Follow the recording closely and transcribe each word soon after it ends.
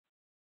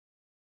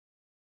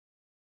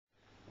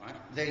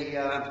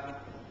The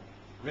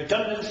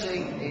redundancy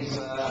is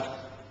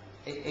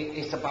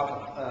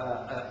about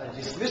a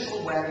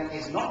dismissal where it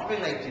is not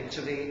related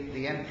to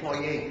the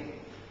employee.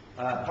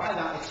 By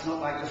that, it's not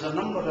like there's a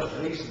number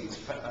of reasons,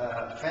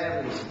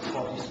 fair reasons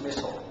for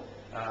dismissal,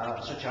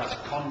 such as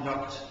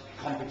conduct,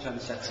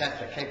 competence,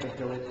 etc.,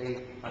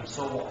 capability, and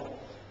so on.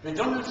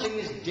 Redundancy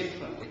is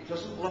different. It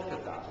doesn't look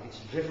at that. It's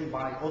driven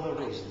by other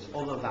reasons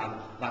other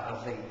than that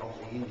of the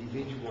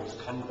individual's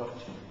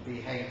conduct,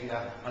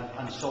 behaviour,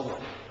 and so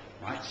on.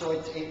 Right? So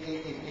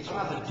it's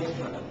rather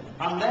different.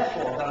 And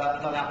therefore,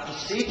 there are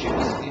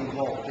procedures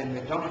involved in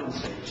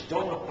redundancy which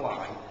don't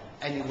apply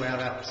anywhere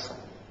else.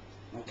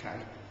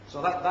 Okay?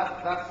 So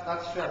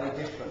that's fairly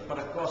different. But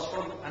of course,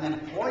 from an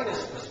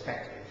employer's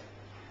perspective,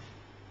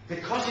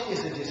 because it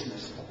is a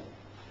dismissal,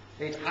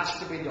 it has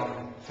to be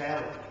done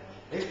fairly.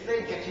 If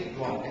they get it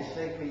wrong, if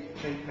they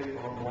treat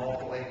people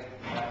unlawfully,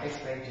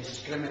 if they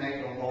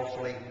discriminate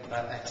unlawfully,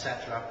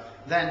 etc.,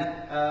 then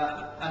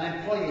an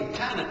employee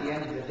can, at the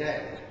end of the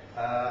day,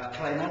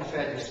 claim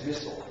unfair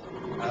dismissal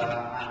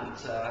at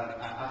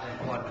the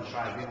employment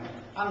tribunal,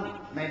 and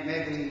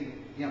maybe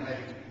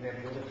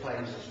other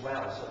claims as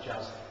well, such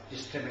as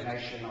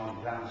discrimination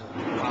on grounds of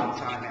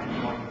part-time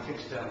employment,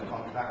 fixed-term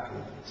contract,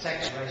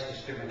 sex, race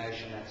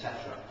discrimination,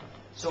 etc.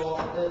 So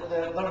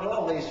there are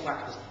all these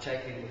factors to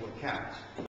take into account.